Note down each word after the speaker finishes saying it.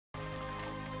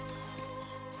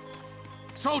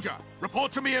Soldier,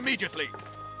 report to me immediately.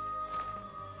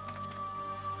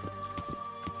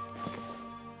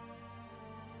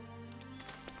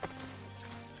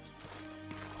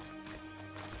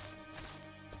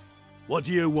 What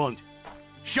do you want?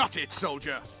 Shut it,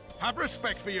 soldier. Have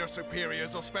respect for your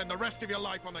superiors or spend the rest of your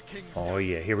life on the king's... Oh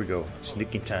yeah, here we go.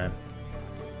 Sneaking time.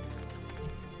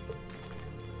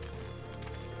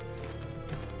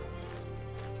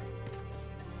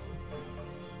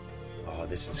 Oh,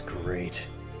 this is great.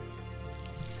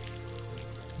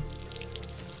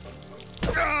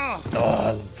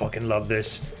 Oh, I fucking love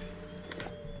this.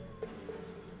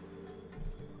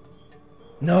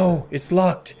 No, it's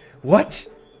locked. What?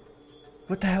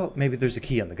 What the hell? Maybe there's a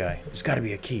key on the guy. There's gotta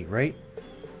be a key, right?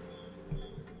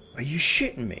 Are you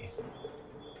shitting me?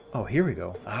 Oh, here we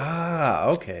go. Ah,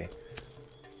 okay.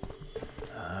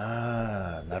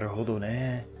 Ah, naruhodo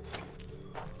ne.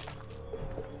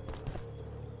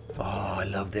 Oh, I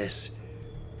love this.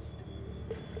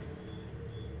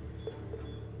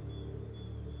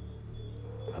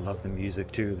 I love the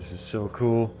music too. This is so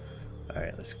cool.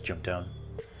 Alright, let's jump down.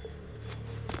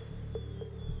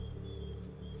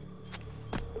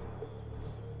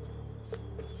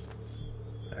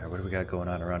 Alright, what do we got going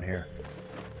on around here?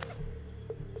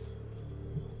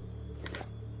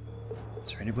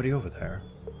 Is there anybody over there?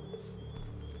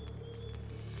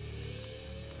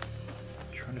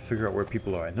 I'm trying to figure out where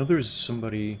people are. I know there's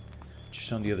somebody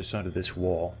just on the other side of this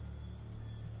wall.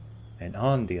 And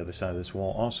on the other side of this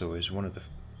wall also is one of the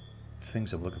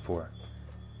things I'm looking for.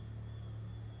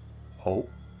 Oh.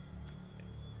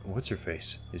 What's her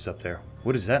face is up there.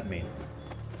 What does that mean?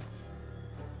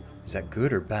 Is that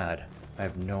good or bad? I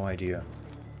have no idea.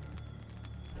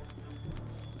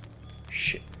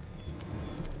 Shit.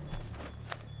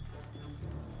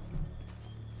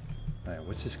 Alright,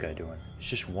 what's this guy doing? It's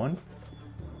just one?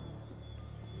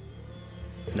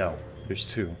 No, there's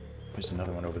two. There's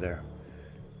another one over there.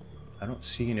 I don't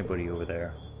see anybody over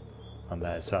there on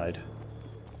that side.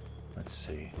 Let's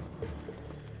see.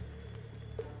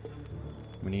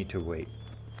 We need to wait.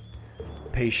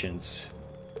 Patience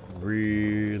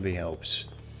really helps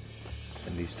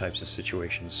in these types of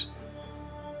situations.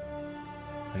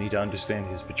 I need to understand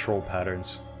his patrol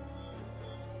patterns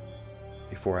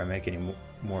before I make any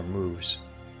more moves.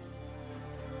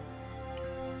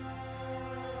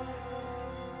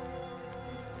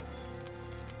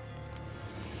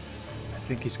 I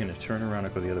think he's going to turn around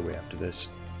and go the other way after this.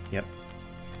 Yep,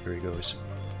 here he goes.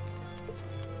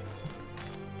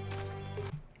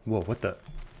 Whoa, what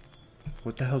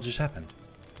the hell just happened?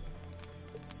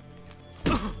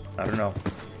 I don't know.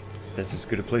 That's as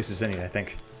good a place as any, I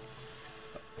think.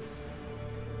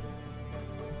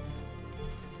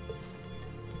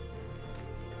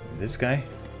 This guy?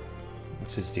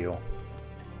 What's his deal?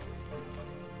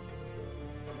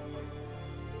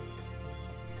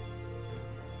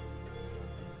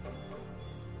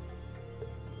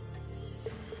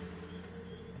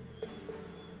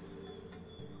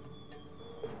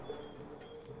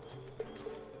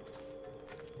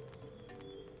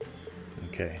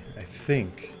 Okay, I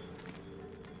think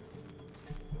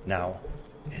now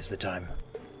is the time.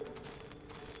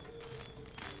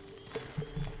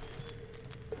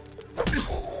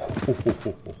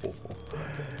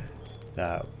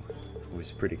 That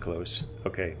was pretty close.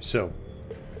 Okay, so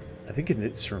I think in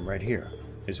this room right here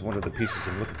is one of the pieces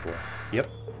I'm looking for. Yep,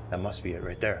 that must be it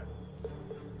right there.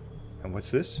 And what's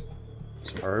this?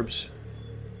 Some herbs.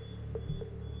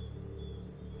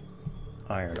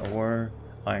 Iron ore.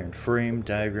 Iron frame,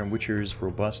 diagram, witcher's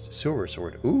robust silver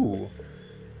sword. Ooh!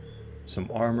 Some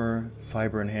armor,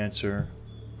 fiber enhancer.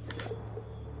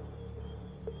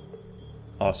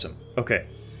 Awesome. Okay.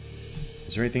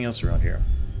 Is there anything else around here?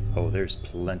 Oh, there's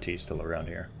plenty still around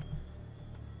here.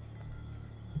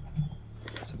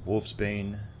 Some wolf's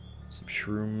bane, some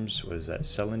shrooms. What is that?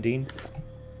 Celandine?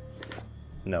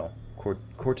 No.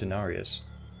 Cortinarius.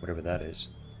 Whatever that is.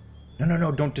 No, no,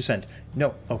 no, don't descend.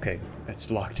 No, okay.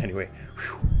 It's locked anyway.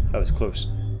 Whew, that was close.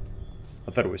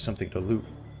 I thought it was something to loot.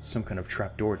 Some kind of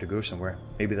trapdoor to go somewhere.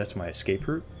 Maybe that's my escape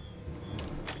route?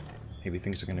 Maybe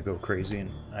things are gonna go crazy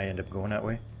and I end up going that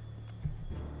way?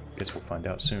 Guess we'll find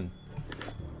out soon.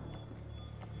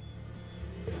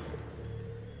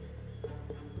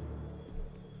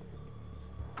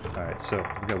 Alright, so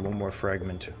we got one more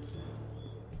fragment.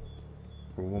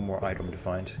 Or one more item to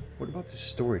find. What about this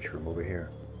storage room over here?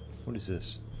 What is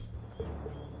this?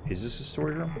 Is this a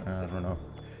storage room? I don't know.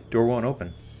 Door won't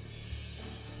open.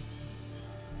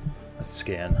 Let's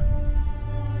scan.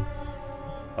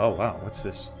 Oh wow, what's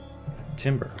this?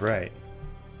 Timber, right.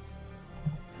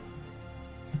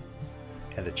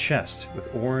 And a chest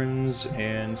with orns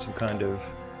and some kind of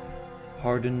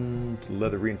Hardened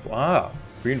leather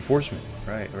reinforcement.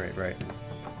 Right.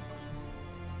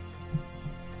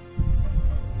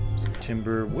 Some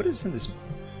timber. What is in this?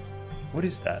 What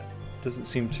is that? Doesn't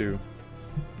seem to...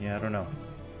 Yeah, I don't know.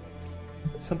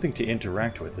 Something to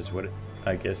interact with is what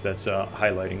I guess that's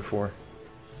highlighting for.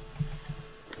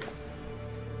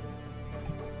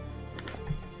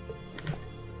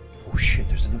 Oh shit,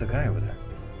 there's another guy over there.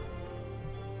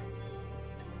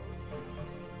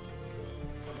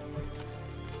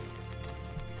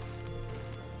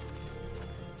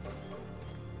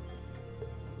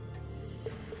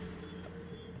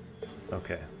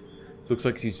 Okay. This looks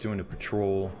like he's doing a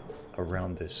patrol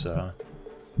around this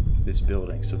this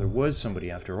building. So there was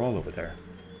somebody after all over there.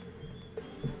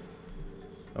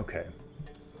 Okay.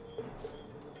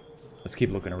 Let's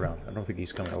keep looking around. I don't think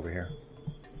he's coming over here.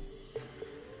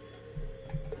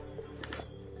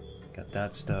 Got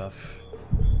that stuff.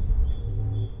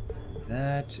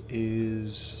 That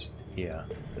is... yeah,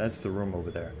 that's the room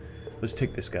over there. Let's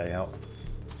take this guy out.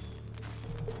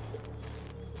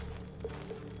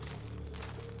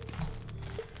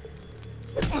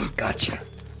 Gotcha.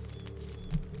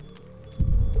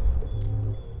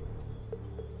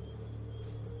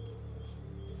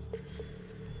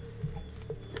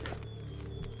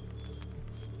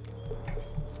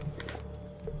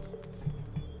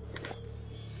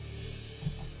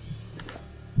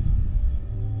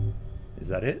 Is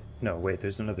that it? No, wait,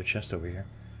 there's another chest over here.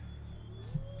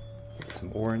 Some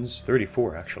orange.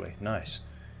 34, actually. Nice.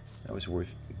 That was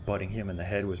worth butting him in the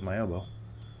head with my elbow.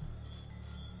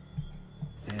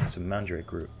 And some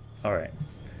mandrake root. Alright.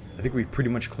 I think we've pretty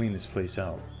much cleaned this place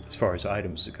out, as far as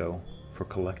items go, for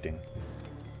collecting.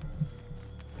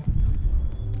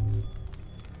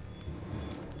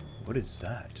 What is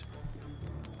that?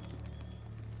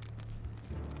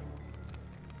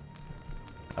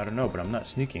 I don't know, but I'm not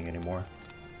sneaking anymore.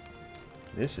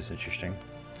 This is interesting.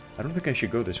 I don't think I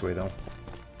should go this way, though.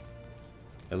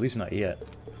 At least not yet.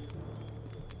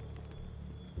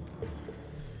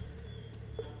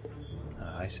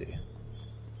 I see.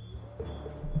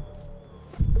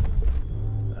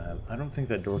 I don't think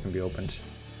that door can be opened.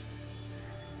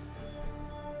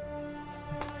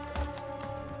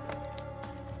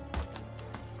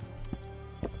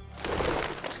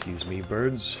 Excuse me,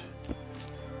 birds.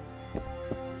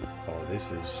 Oh,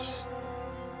 this is...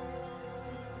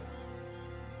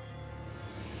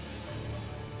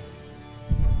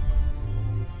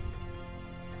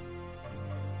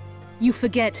 You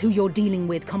forget who you're dealing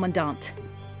with, Commandant.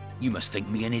 You must think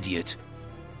me an idiot.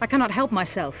 I cannot help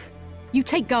myself. You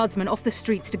take guardsmen off the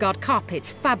streets to guard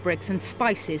carpets, fabrics, and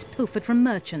spices pilfered from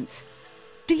merchants.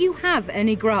 Do you have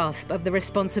any grasp of the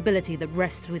responsibility that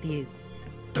rests with you?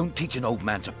 Don't teach an old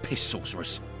man to piss,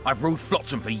 sorceress. I've ruled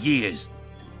Flotsam for years.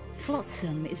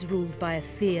 Flotsam is ruled by a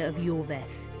fear of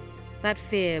Yorveth. That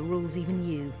fear rules even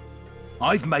you.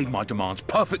 I've made my demands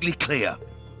perfectly clear.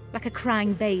 Like a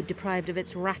crying babe deprived of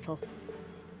its rattle.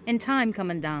 In time,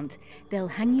 Commandant, they'll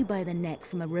hang you by the neck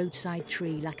from a roadside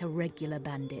tree like a regular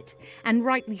bandit. And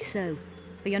rightly so,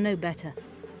 for you're no better.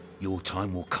 Your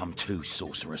time will come too,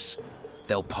 sorceress.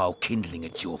 They'll pile kindling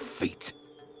at your feet.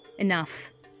 Enough.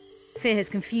 Fear has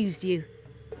confused you.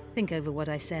 Think over what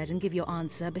I said and give your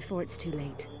answer before it's too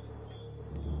late.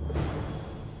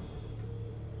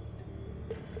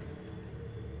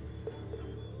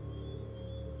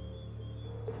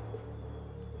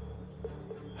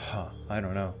 Huh, I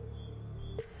don't know.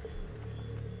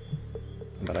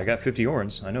 But I got 50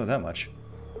 orns, I know that much.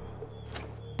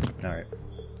 Alright,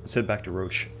 let's head back to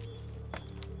Roach.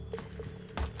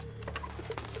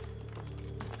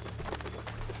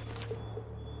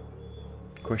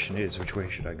 Question is, which way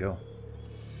should I go?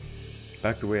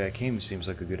 Back the way I came seems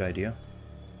like a good idea.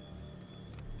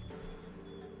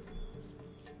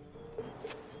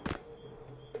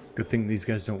 Good thing these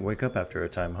guys don't wake up after a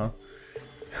time, huh?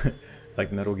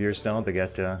 Like Metal Gear style, they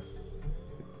got the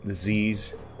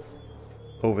Z's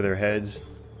over their heads.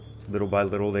 Little by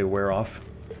little they wear off.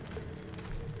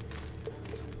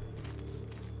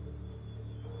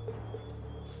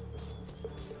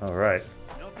 Alright.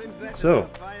 So.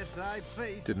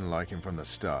 Didn't like him from the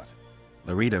start.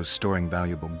 Laredo's storing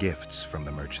valuable gifts from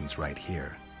the merchants right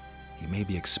here. He may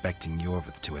be expecting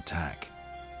Yorveth to attack.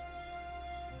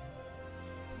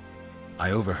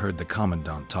 I overheard the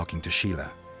Commandant talking to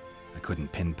Sheila. I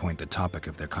couldn't pinpoint the topic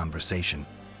of their conversation,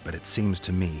 but it seems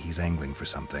to me he's angling for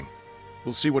something.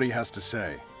 We'll see what he has to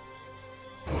say.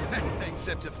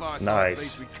 Except to fireside Nice.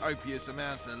 feast with copious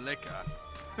amounts of liquor.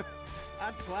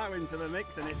 Add flour into the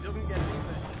mix and it doesn't get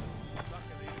either.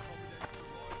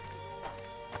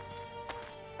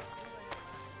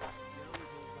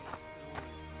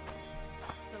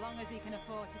 So long as he can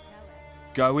afford to tell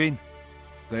it. Go in.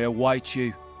 They await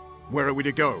you. Where are we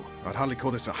to go? I'd hardly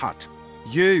call this a hut.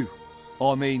 You,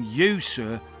 I mean you,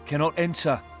 sir, cannot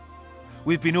enter.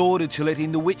 We've been ordered to let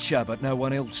in the Witcher, but no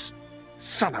one else.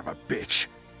 Son of a bitch.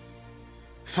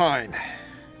 Fine.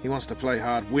 He wants to play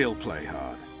hard, we'll play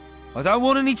hard. I don't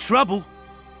want any trouble.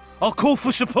 I'll call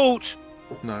for support.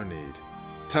 No need.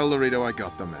 Tell Laredo I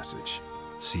got the message.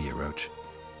 See you, Roach.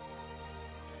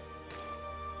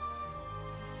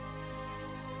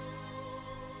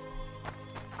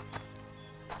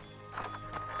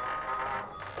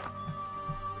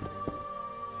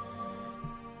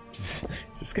 Is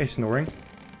this guy snoring?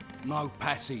 No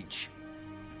passage.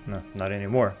 No, not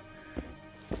anymore.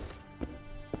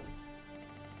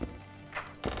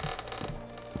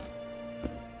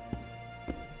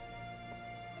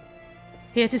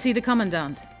 Here to see the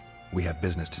Commandant. We have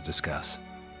business to discuss.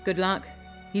 Good luck.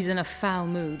 He's in a foul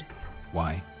mood.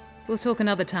 Why? We'll talk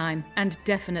another time, and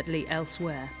definitely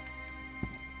elsewhere.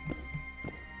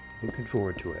 Looking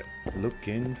forward to it.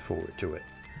 Looking forward to it.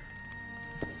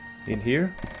 In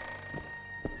here?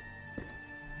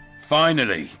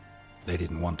 Finally! They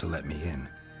didn't want to let me in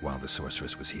while the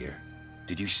sorceress was here.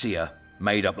 Did you see her?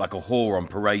 Made up like a whore on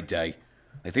parade day.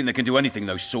 They think they can do anything,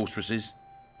 those sorceresses.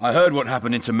 I heard what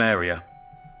happened in Temeria.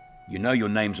 You know your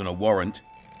name's on a warrant.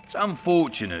 It's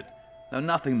unfortunate, though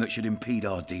nothing that should impede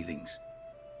our dealings.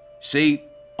 See,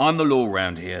 I'm the law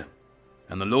round here,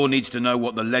 and the law needs to know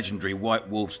what the legendary White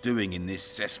Wolf's doing in this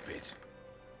cesspit.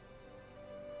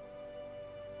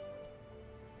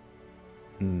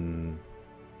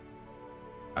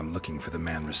 I'm looking for the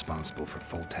man responsible for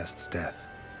Foltest's death.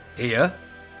 Here?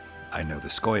 I know the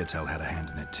Scoia'tael had a hand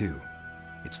in it too.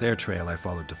 It's their trail I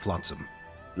followed to Flotsam.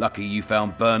 Lucky you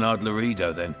found Bernard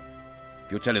Laredo, then.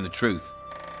 If you're telling the truth,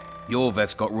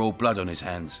 Yorveth's got raw blood on his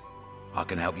hands. I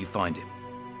can help you find him.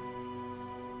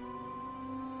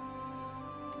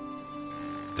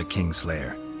 The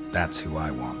Kingslayer. That's who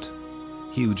I want.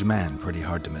 Huge man, pretty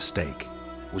hard to mistake.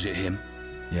 Was it him?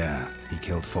 Yeah, he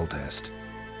killed Foltest.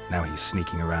 Now he's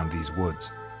sneaking around these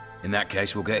woods. In that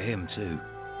case, we'll get him too.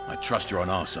 I trust you're on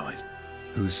our side.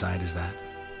 Whose side is that?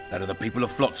 That of the people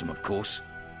of Flotsam, of course.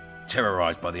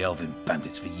 Terrorized by the elven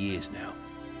bandits for years now.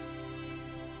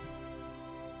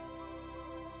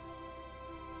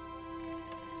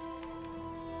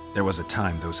 There was a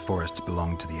time those forests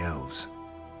belonged to the elves.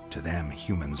 To them,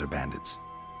 humans are bandits.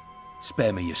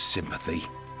 Spare me your sympathy.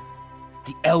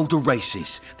 The elder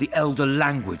races, the elder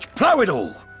language, plough it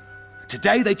all!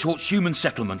 Today they torch human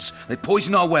settlements, they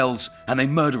poison our wells, and they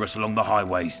murder us along the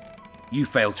highways. You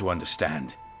fail to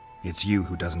understand. It's you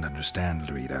who doesn't understand,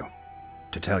 Laredo.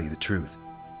 To tell you the truth,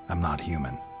 I'm not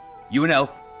human. You an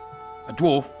elf? A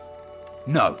dwarf?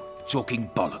 No, talking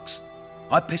bollocks.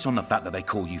 I piss on the fact that they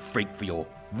call you freak for your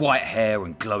white hair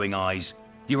and glowing eyes.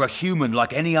 You're a human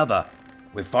like any other.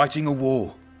 We're fighting a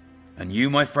war. And you,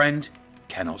 my friend,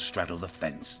 cannot straddle the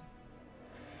fence.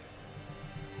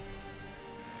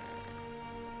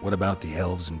 What about the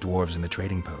elves and dwarves in the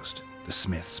trading post? The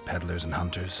smiths, peddlers, and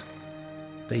hunters?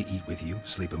 They eat with you,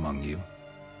 sleep among you.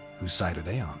 Whose side are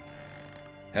they on?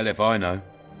 Hell if I know.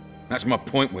 That's my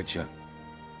point, Witcher.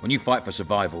 When you fight for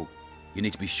survival, you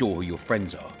need to be sure who your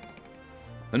friends are.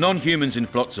 The non-humans in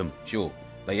Flotsam, sure,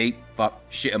 they eat, fuck,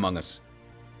 shit among us.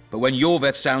 But when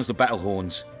Yorveth sounds the battle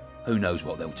horns, who knows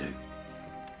what they'll do.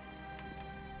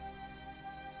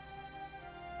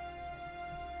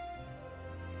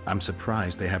 I'm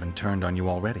surprised they haven't turned on you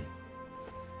already.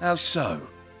 How so?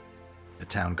 The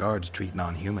town guards treat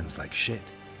non-humans like shit.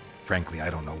 Frankly, I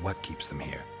don't know what keeps them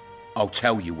here. I'll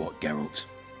tell you what, Geralt.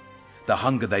 The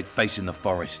hunger they'd face in the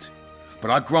forest. But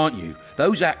I grant you,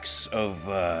 those acts of,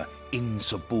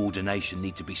 insubordination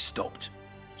need to be stopped.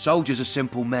 Soldiers are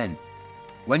simple men.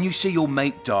 When you see your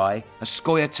mate die, a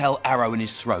Scoia'tael arrow in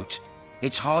his throat,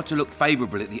 it's hard to look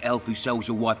favourably at the elf who sells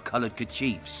your wife coloured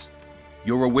kerchiefs.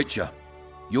 You're a Witcher.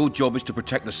 Your job is to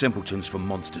protect the simpletons from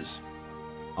monsters.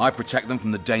 I protect them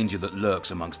from the danger that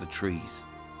lurks amongst the trees.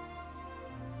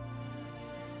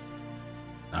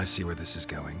 I see where this is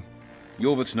going.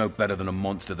 Yorveth's no better than a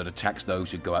monster that attacks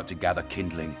those who go out to gather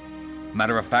kindling.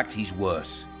 Matter of fact, he's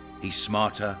worse. He's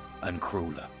smarter and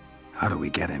crueler. How do we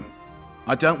get him?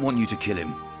 I don't want you to kill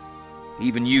him.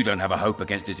 Even you don't have a hope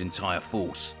against his entire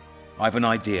force. I've an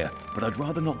idea, but I'd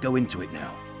rather not go into it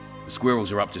now. The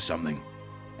squirrels are up to something.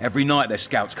 Every night their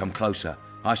scouts come closer.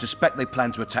 I suspect they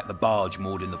plan to attack the barge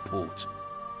moored in the port.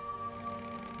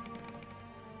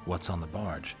 What's on the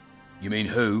barge? You mean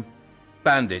who?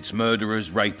 Bandits,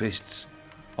 murderers, rapists.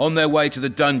 On their way to the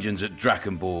dungeons at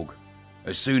Drakenborg.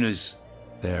 As soon as...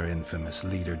 Their infamous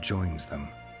leader joins them.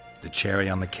 The cherry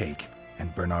on the cake.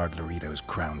 and Bernard Laredo's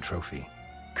crown trophy.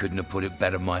 Couldn't have put it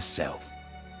better myself.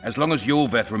 As long as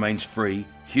Yorveth remains free,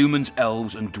 humans,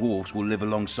 elves, and dwarves will live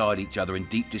alongside each other in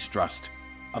deep distrust.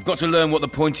 I've got to learn what the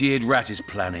pointy-eared rat is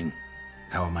planning.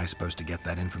 How am I supposed to get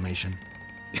that information?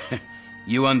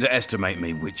 You underestimate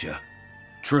me, Witcher.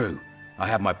 True, I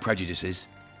have my prejudices,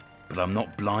 but I'm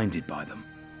not blinded by them.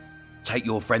 Take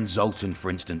your friend Zoltan, for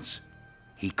instance.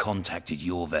 He contacted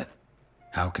Yorveth.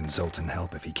 How can Zoltan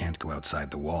help if he can't go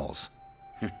outside the walls?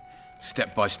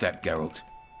 Step by step, Geralt.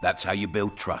 That's how you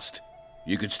build trust.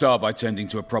 You could start by tending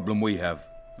to a problem we have.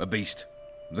 A beast.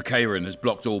 The Kairan has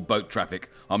blocked all boat traffic.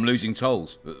 I'm losing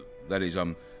tolls. That is,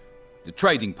 the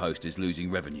trading post is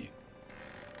losing revenue.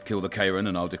 Kill the Kairan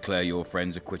and I'll declare your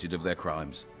friends acquitted of their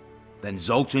crimes. Then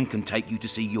Zoltan can take you to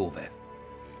see Yorveth.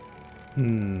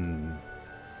 I'm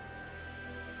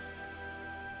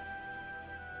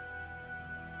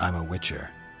a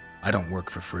Witcher. I don't work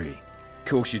for free.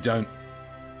 Course you don't.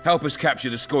 Help us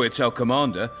capture the Scoia'tael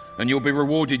commander, and you'll be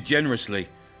rewarded generously,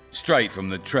 straight from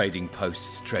the trading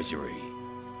post's treasury.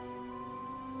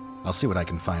 I'll see what I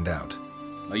can find out.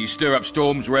 Now you stir up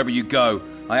storms wherever you go.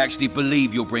 I actually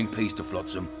believe you'll bring peace to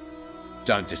Flotsam.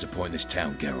 Don't disappoint this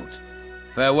town, Geralt.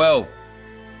 Farewell.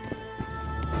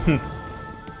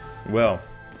 Well,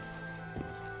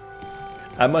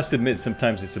 I must admit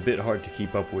sometimes it's a bit hard to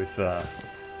keep up with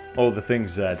all the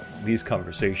things that these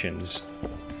conversations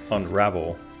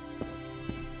unravel.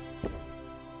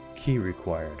 Key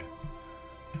required.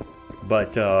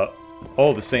 But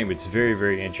all the same, it's very,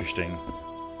 very interesting.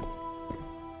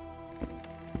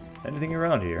 Anything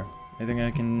around here? Anything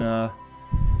I can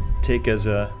take as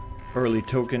a early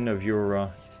token of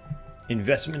your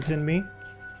investment in me?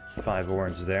 5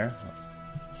 orange there.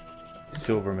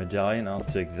 Silver medallion, I'll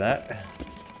take that.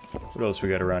 What else we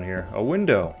got around here? A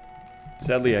window.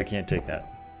 Sadly, I can't take that.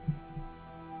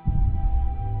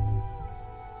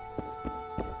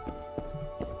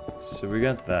 So we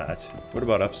got that. What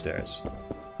about upstairs?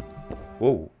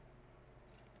 Whoa.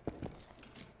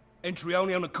 Entry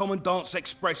only on the Commandant's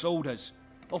express orders.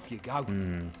 Off you go.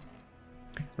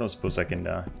 I don't suppose I can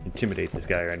intimidate this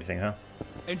guy or anything, huh?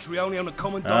 Entry only on the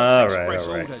Commandant's express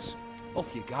all right. orders.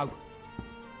 Off you go.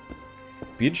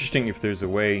 Be interesting if there's a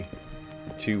way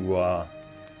to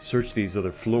search these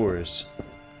other floors.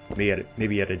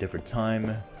 Maybe at a different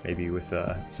time. Maybe with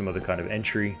some other kind of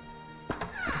entry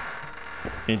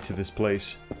into this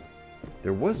place.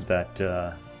 There was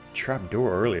that trap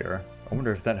door earlier. I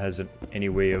wonder if that has any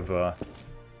way of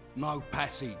No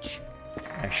passage.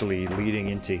 actually leading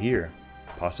into here.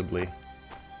 Possibly.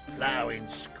 Plowing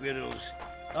squirrels.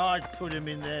 I'd put them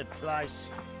in their place.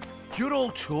 You're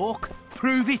all talk.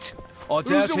 Prove it. I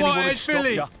doubt anyone would stop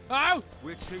you. Oh,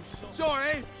 We're too soft.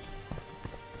 sorry.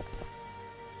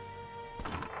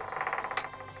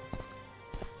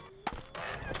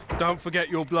 Don't forget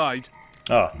your blade.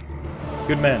 Ah,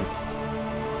 good man.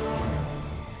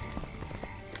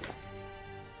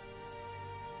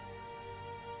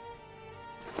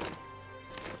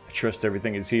 I trust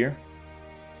everything is here.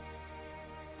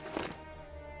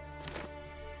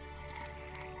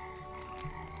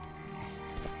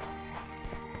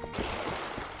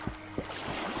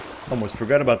 Almost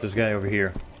forgot about this guy over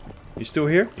here. You still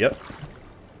here? Yep.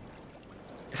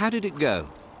 How did it go?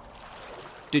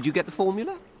 Did you get the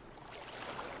formula?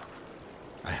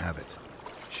 I have it.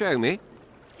 Show me.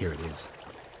 Here it is.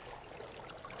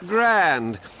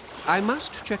 Grand. I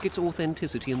must check its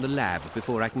authenticity in the lab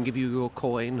before I can give you your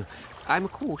coin. I'm a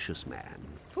cautious man.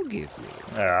 Forgive me.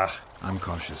 Ah. I'm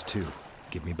cautious too.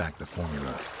 Give me back the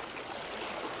formula.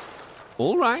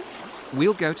 All right.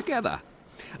 We'll go together.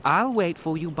 I'll wait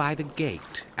for you by the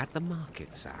gate at the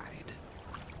market side.